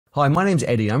Hi, my name's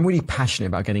Eddie. I'm really passionate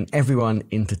about getting everyone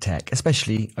into tech,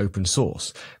 especially open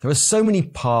source. There are so many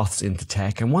paths into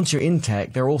tech, and once you're in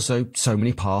tech, there are also so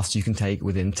many paths you can take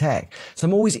within tech. So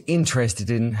I'm always interested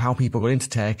in how people got into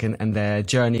tech and their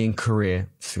journey and career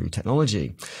through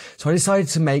technology. So I decided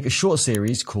to make a short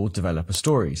series called Developer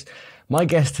Stories. My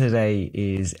guest today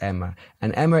is Emma,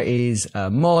 and Emma is a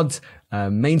mod,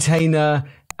 maintainer,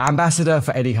 ambassador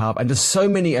for GitHub, and does so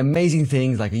many amazing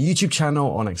things like a YouTube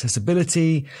channel on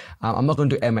accessibility. I'm not going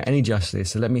to do Emma any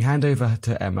justice, so let me hand over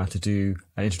to Emma to do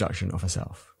an introduction of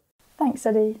herself. Thanks,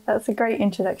 Eddie. That's a great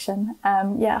introduction.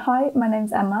 Hi, my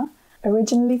name's Emma,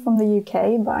 originally from the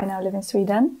UK, but I now live in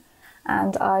Sweden,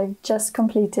 and I've just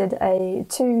completed a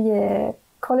 2-year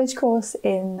college course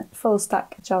in full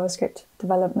stack JavaScript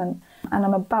development, and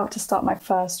I'm about to start my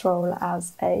first role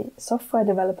as a software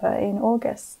developer in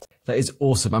August. That is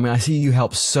awesome. I mean, I see you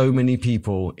help so many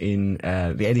people in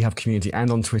the GitHub community and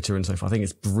on Twitter and so forth. I think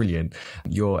it's brilliant.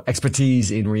 Your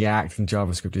expertise in React and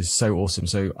JavaScript is so awesome.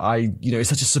 So it's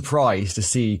such a surprise to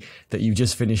see that you've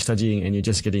just finished studying and you're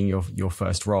just getting your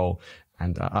first role.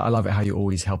 And I love it how you're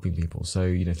always helping people.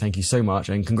 So, thank you so much.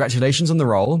 And congratulations on the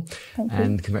role. Thank you.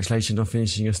 And congratulations on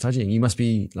finishing your studying. You must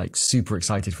be like super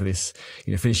excited for this,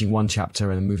 finishing one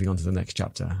chapter and then moving on to the next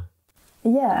chapter.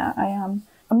 Yeah, I am.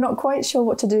 I'm not quite sure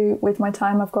what to do with my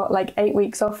time. I've got like 8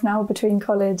 weeks off now between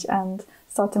college and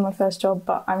starting my first job,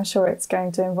 but I'm sure it's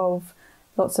going to involve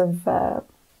lots of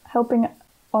helping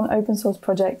on open source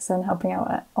projects and helping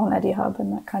out on GitHub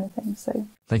and that kind of thing. So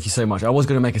thank you so much. I was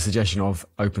going to make a suggestion of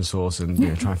open source and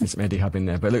try and fit some GitHub in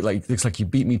there, but it looks like you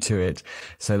beat me to it.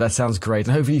 So that sounds great.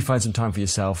 And hopefully you find some time for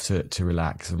yourself to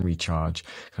relax and recharge.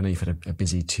 I know you've had a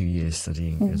busy 2 years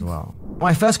studying as well.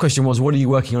 My first question was, what are you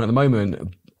working on at the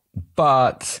moment?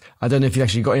 But I don't know if you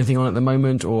actually got anything on at the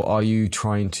moment, or are you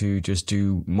trying to just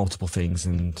do multiple things?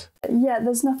 Yeah,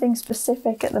 there's nothing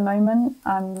specific at the moment.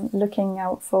 I'm looking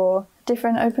out for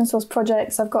different open source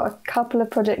projects. I've got a couple of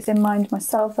projects in mind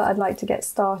myself that I'd like to get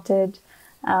started.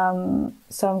 So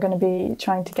I'm going to be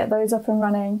trying to get those up and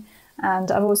running.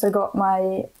 And I've also got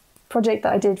my project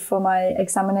that I did for my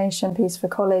examination piece for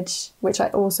college, which I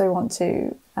also want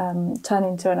to turn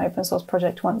into an open source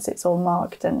project once it's all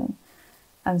marked and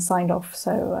signed off.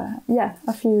 So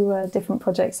a few different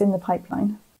projects in the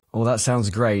pipeline. Well, that sounds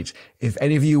great. If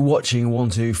any of you watching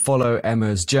want to follow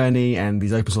Emma's journey and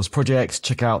these open source projects,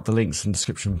 check out the links in the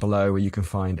description below where you can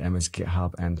find Emma's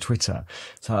GitHub and Twitter.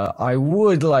 So I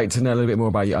would like to know a little bit more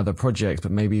about your other projects,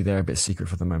 but maybe they're a bit secret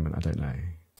for the moment. I don't know.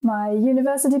 My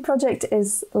university project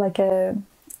is like a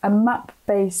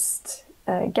map-based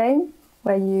game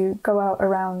where you go out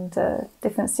around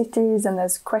different cities and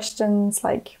there's questions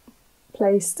like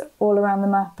placed all around the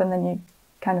map, and then you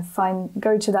kind of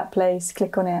go to that place,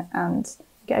 click on it, and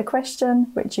get a question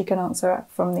which you can answer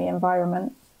from the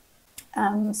environment.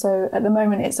 So at the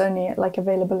moment it's only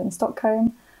available in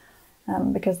Stockholm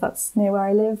because that's near where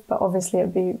I live, but obviously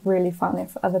it'd be really fun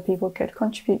if other people could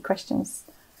contribute questions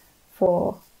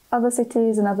for other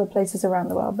cities and other places around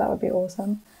the world. That would be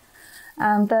awesome.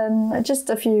 And then just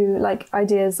a few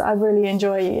ideas. I really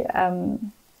enjoy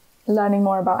learning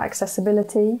more about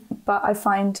accessibility, but I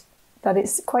find that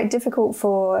it's quite difficult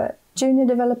for junior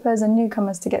developers and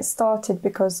newcomers to get started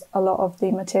because a lot of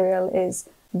the material is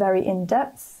very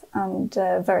in-depth and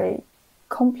very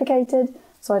complicated.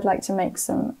 So I'd like to make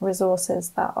some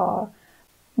resources that are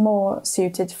more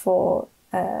suited for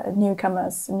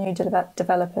newcomers, new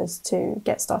developers to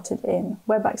get started in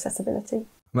web accessibility.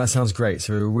 That sounds great.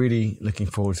 So we're really looking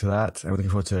forward to that. And we're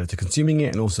looking forward to consuming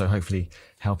it and also hopefully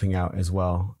helping out as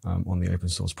well on the open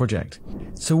source project.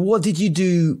 So what did you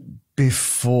do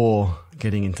before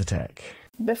getting into tech?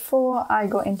 Before I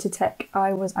got into tech,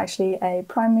 I was actually a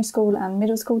primary school and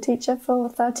middle school teacher for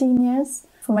 13 years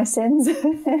for my sins.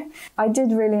 I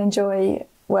did really enjoy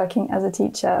working as a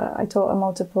teacher. I taught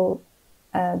multiple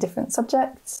different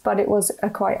subjects, but it was a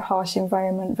quite harsh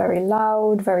environment, very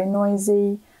loud, very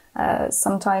noisy.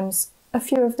 Sometimes a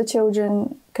few of the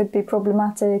children could be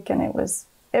problematic, and it was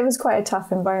quite a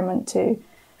tough environment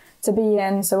to be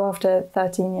in. So after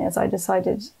 13 years, I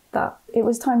decided that it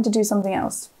was time to do something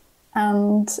else.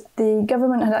 And the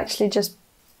government had actually just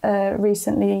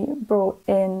recently brought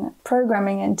in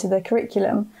programming into the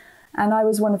curriculum. And I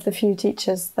was one of the few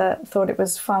teachers that thought it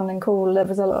was fun and cool. There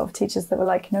was a lot of teachers that were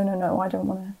like, no, I don't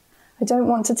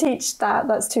want to teach that.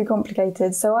 That's too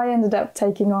complicated. So I ended up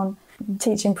taking on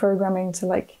teaching programming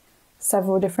to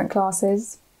several different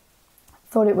classes.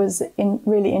 Thought it was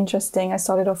really interesting. I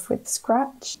started off with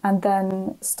Scratch and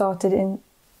then started in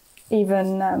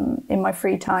my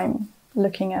free time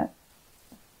looking at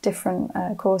different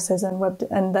courses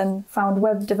and then found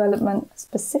web development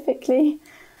specifically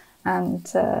And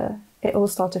it all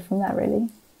started from there, really.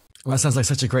 Well, that sounds like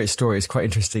such a great story. It's quite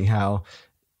interesting how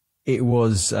it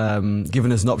was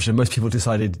given as an option. Most people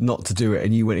decided not to do it,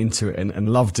 and you went into it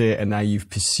and loved it, and now you've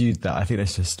pursued that. I think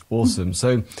that's just awesome.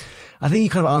 So I think you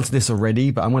kind of answered this already,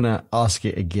 but I'm going to ask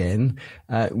it again.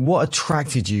 What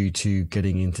attracted you to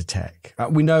getting into tech?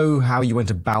 We know how you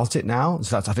went about it now,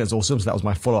 so I think that's awesome. So that was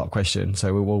my follow-up question,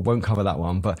 so we won't cover that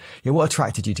one. But yeah, what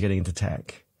attracted you to getting into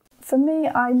tech? For me,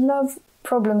 I love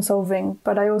problem solving,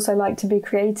 but I also like to be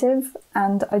creative,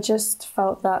 and I just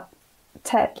felt that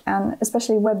tech and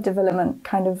especially web development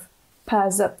kind of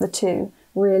pairs up the two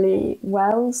really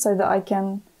well, so that I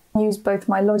can use both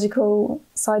my logical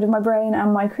side of my brain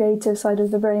and my creative side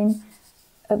of the brain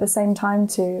at the same time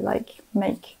to like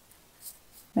make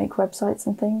websites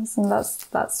and things. And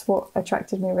that's what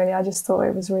attracted me, really. I just thought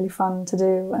it was really fun to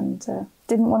do, and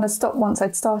didn't want to stop once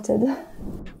I'd started.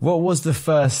 What was the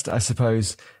first, I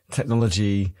suppose,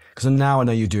 technology? Because now I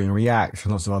know you're doing React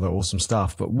and lots of other awesome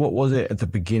stuff, but what was it at the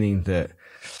beginning that,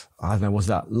 I don't know, was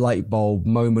that light bulb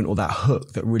moment or that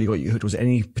hook that really got you hooked? Was it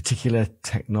any particular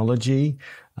technology?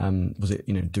 Was it,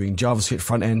 doing JavaScript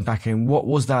front end, back end? What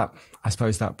was that, I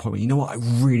suppose, that point where, you know what, I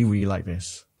really, really like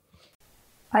this?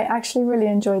 I actually really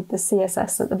enjoyed the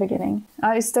CSS at the beginning.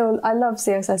 I love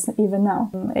CSS even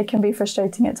now. It can be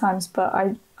frustrating at times, but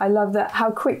I love that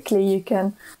how quickly you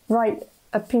can write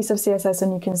a piece of CSS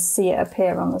and you can see it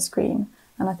appear on the screen.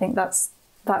 And I think that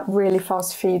really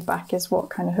fast feedback is what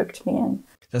kind of hooked me in.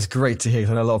 That's great to hear,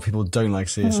 because I know a lot of people don't like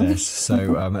CSS,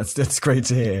 so that's great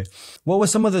to hear. What were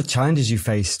some of the challenges you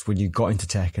faced when you got into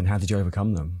tech, and how did you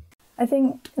overcome them? I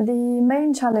think the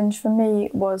main challenge for me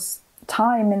was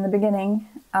time in the beginning.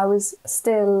 I was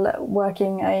still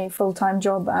working a full-time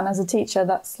job, and as a teacher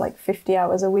that's like 50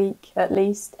 hours a week at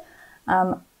least,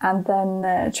 and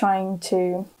then trying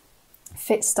to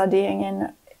fit studying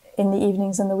in the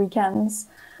evenings and the weekends.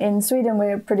 In Sweden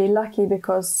we're pretty lucky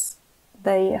because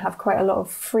they have quite a lot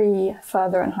of free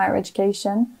further and higher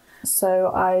education.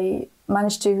 So I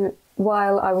managed to,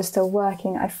 while I was still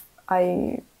working,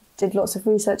 I did lots of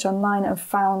research online and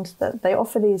found that they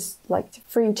offer these like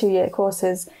free 2-year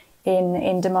courses in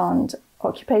in-demand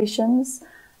occupations.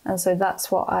 And so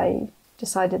that's what I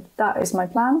decided, that is my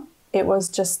plan. It was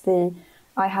just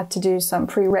I had to do some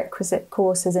prerequisite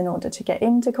courses in order to get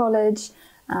into college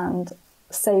and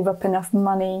save up enough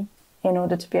money in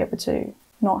order to be able to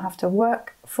not have to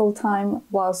work full-time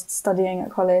whilst studying at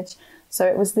college. So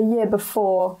it was the year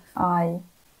before I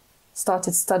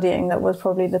started studying that was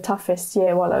probably the toughest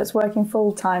year, while I was working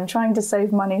full-time, trying to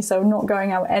save money, so not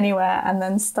going out anywhere, and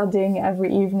then studying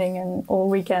every evening and all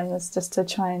weekends just to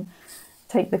try and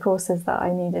take the courses that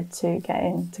I needed to get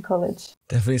into college.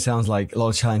 Definitely sounds like a lot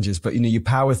of challenges, but you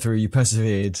power through, you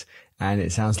persevered, and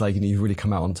it sounds like you've really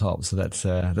come out on top. So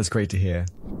that's great to hear.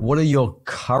 What are your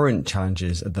current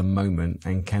challenges at the moment,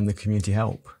 and can the community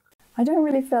help? I don't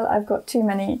really feel I've got too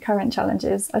many current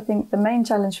challenges. I think the main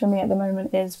challenge for me at the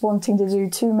moment is wanting to do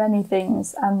too many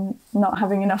things and not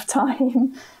having enough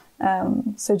time.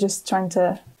 So just trying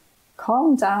to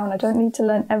calm down. I don't need to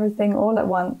learn everything all at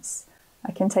once.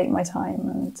 I can take my time,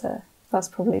 and that's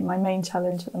probably my main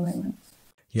challenge at the moment.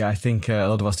 Yeah, I think a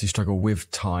lot of us do struggle with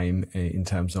time in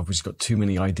terms of we've just got too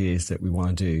many ideas that we want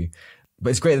to do. But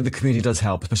it's great that the community does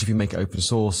help, especially if you make it open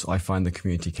source. I find the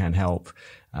community can help.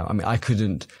 I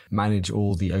couldn't manage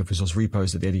all the open source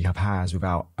repos that the GitHub has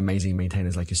without amazing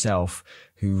maintainers like yourself,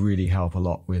 who really help a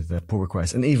lot with the pull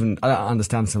requests. And even I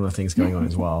understand some of the things going on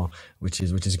as well, which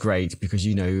is great, because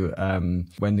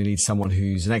when they need someone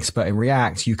who's an expert in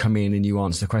React, you come in and you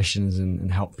answer questions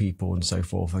and help people and so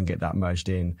forth, and get that merged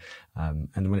in.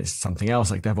 And when it's something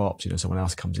else like DevOps, someone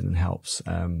else comes in and helps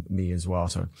me as well.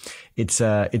 So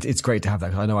it's great to have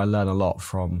that, because I know I learn a lot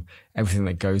from everything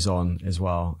that goes on as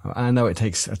well. And I know it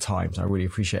takes a time, so I really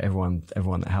appreciate everyone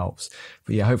that helps.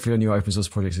 But yeah, hopefully on your open source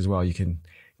projects as well, you can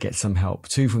get some help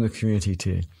too from the community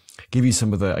to give you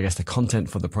some of the, I guess, the content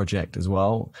for the project as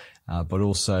well. But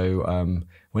also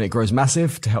when it grows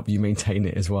massive, to help you maintain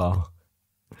it as well.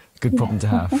 Good problem to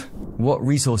have. What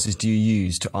resources do you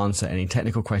use to answer any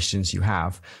technical questions you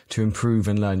have to improve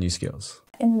and learn new skills?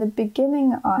 In the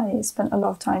beginning, I spent a lot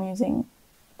of time using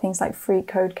things like Free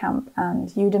Code Camp and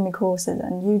Udemy courses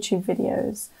and YouTube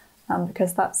videos,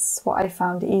 because that's what I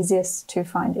found easiest to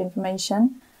find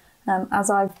information.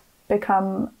 As I've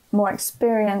become more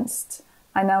experienced,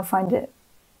 I now find it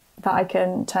that I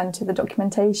can turn to the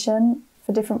documentation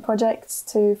for different projects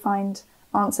to find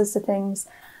answers to things.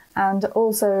 And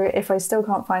also, if I still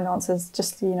can't find answers,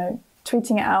 just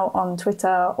tweeting it out on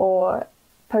Twitter or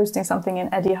posting something in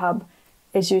GitHub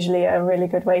is usually a really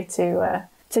good way to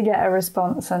to get a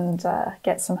response and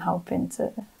get some help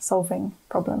into solving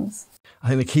problems. I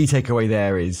think the key takeaway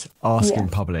there is ask in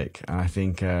public. And I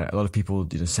think a lot of people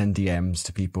send DMs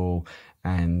to people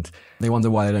and they wonder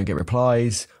why they don't get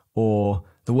replies. Or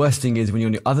the worst thing is when you're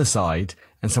on the other side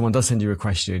and someone does send you a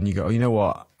question and you go, oh, you know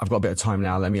what? I've got a bit of time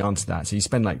now. Let me answer that. So you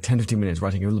spend like 10, 15 minutes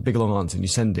writing a big long answer and you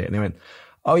send it. And they went,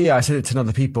 oh yeah, I sent it to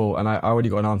other people and I already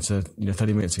got an answer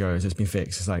 30 minutes ago. It's been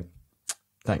fixed. It's like,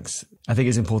 thanks. I think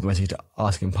it's important basically to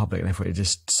ask in public, and therefore it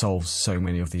just solves so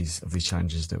many of these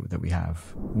challenges that we have.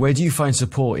 Where do you find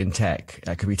support in tech?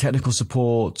 It could be technical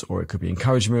support, or it could be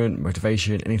encouragement,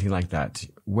 motivation, anything like that.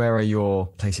 Where are your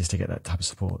places to get that type of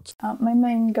support? My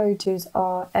main go-tos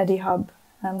are EdiHub,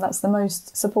 and that's the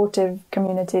most supportive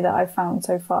community that I've found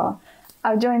so far.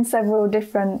 I've joined several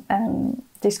different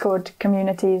Discord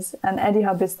communities, and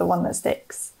EdiHub is the one that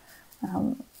sticks.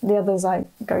 The others I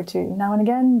go to now and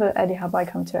again, but EdiHub I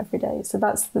come to every day. So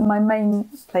that's my main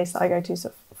place that I go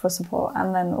to for support.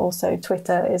 And then also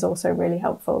Twitter is also really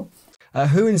helpful.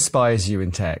 Who inspires you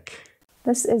in tech?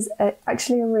 This is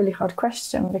actually a really hard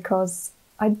question because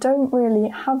I don't really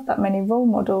have that many role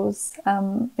models.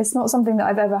 It's not something that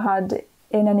I've ever had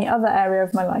in any other area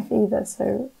of my life either.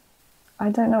 So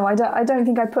I don't know. I don't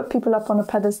think I put people up on a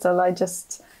pedestal. I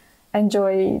just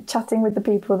enjoy chatting with the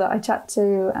people that I chat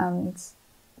to, and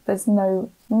there's no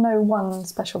one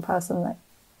special person that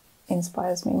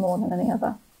inspires me more than any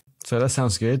other. So that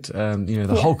sounds good.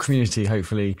 The whole community,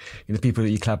 hopefully, the people that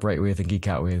you collaborate with and geek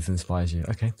out with inspires you.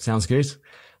 Okay, sounds good.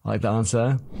 I like that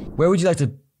answer. Where would you like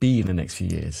to be in the next few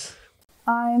years?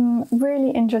 I'm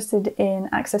really interested in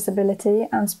accessibility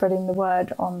and spreading the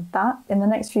word on that. In the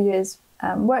next few years,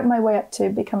 work my way up to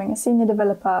becoming a senior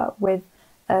developer with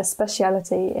a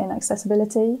speciality in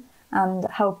accessibility and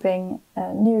helping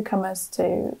newcomers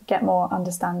to get more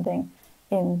understanding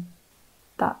in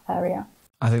that area.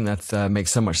 I think that makes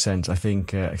so much sense. I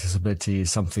think accessibility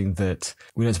is something that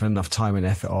we don't spend enough time and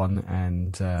effort on,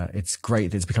 and it's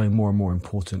great that it's becoming more and more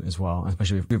important as well,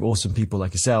 especially with awesome people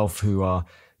like yourself who are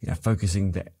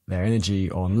focusing their energy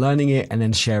on learning it and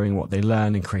then sharing what they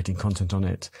learn and creating content on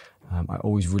it. I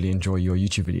always really enjoy your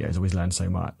YouTube videos. I always learn so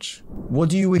much. What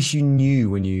do you wish you knew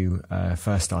when you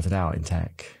first started out in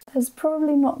tech? There's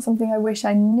probably not something I wish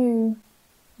I knew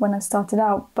when I started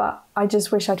out, but I just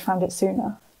wish I'd found it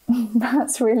sooner.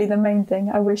 That's really the main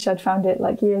thing. I wish I'd found it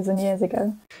like years and years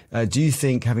ago. Do you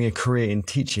think having a career in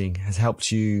teaching has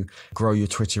helped you grow your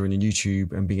Twitter and your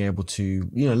YouTube and being able to,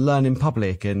 learn in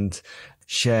public and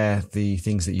share the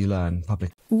things that you learn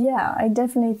publicly? Yeah, I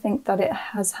definitely think that it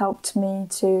has helped me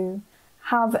to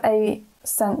have a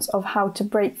sense of how to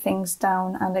break things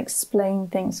down and explain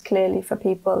things clearly for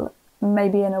people,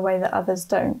 maybe in a way that others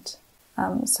don't,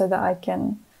 so that I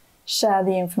can share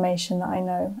the information that I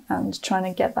know and trying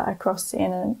to get that across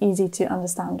in an easy to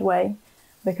understand way,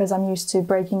 because I'm used to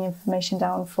breaking information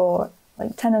down for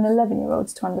like 10 and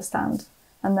 11-year-olds to understand,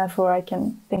 and therefore I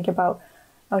can think about,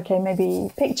 okay,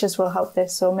 maybe pictures will help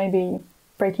this, or maybe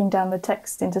breaking down the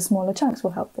text into smaller chunks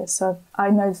will help this. So I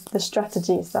know the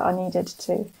strategies that are needed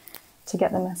to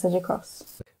get the message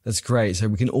across. That's great. So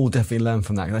we can all definitely learn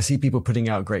from that. I see people putting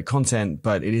out great content,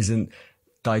 but it isn't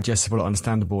digestible or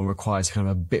understandable and requires kind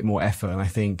of a bit more effort. And I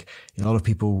think a lot of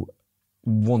people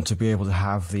want to be able to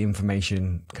have the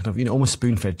information kind of, almost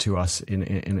spoon-fed to us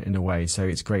in a way. So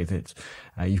it's great that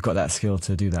you've got that skill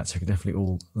to do that. So we can definitely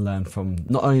all learn from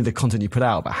not only the content you put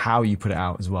out, but how you put it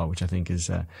out as well, which I think is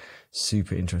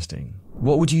super interesting.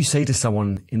 What would you say to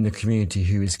someone in the community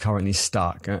who is currently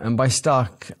stuck? And by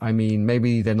stuck, I mean,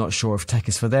 maybe they're not sure if tech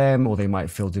is for them, or they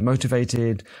might feel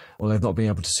demotivated, or they've not been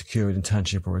able to secure an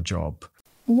internship or a job.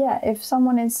 Yeah, if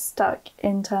someone is stuck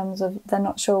in terms of they're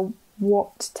not sure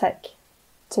what tech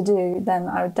to do, then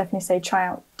I would definitely say try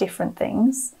out different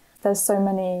things. There's so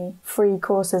many free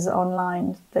courses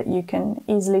online that you can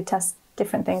easily test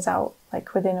different things out,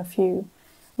 like within a few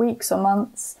weeks or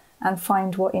months, and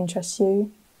find what interests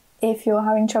you. If you're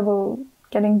having trouble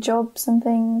getting jobs and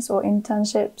things or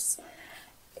internships,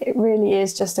 it really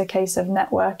is just a case of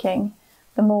networking.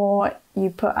 The more you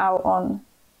put out on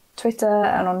Twitter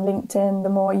and on LinkedIn, the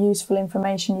more useful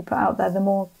information you put out there, the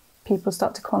more people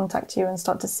start to contact you and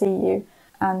start to see you.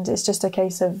 And it's just a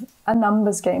case of a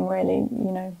numbers game, really.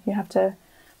 You have to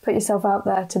put yourself out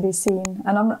there to be seen.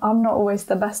 And I'm not always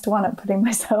the best one at putting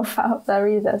myself out there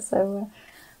either. So,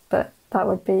 but that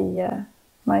would be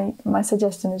my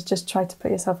suggestion is just try to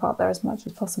put yourself out there as much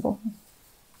as possible.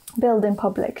 Build in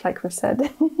public, like we've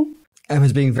said.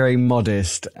 Emma's being very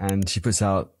modest, and she puts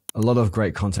out a lot of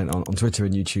great content on Twitter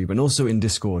and YouTube, and also in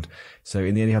Discord. So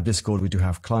in the AnyHub Discord, we do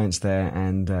have clients there.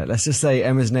 And let's just say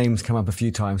Emma's name's come up a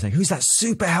few times, saying, who's that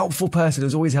super helpful person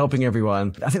who's always helping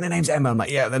everyone? I think their name's Emma. I'm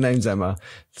like, yeah, their name's Emma.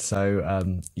 So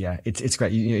yeah, it's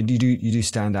great. You do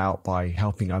stand out by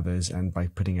helping others and by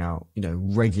putting out,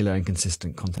 regular and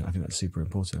consistent content. I think that's super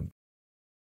important.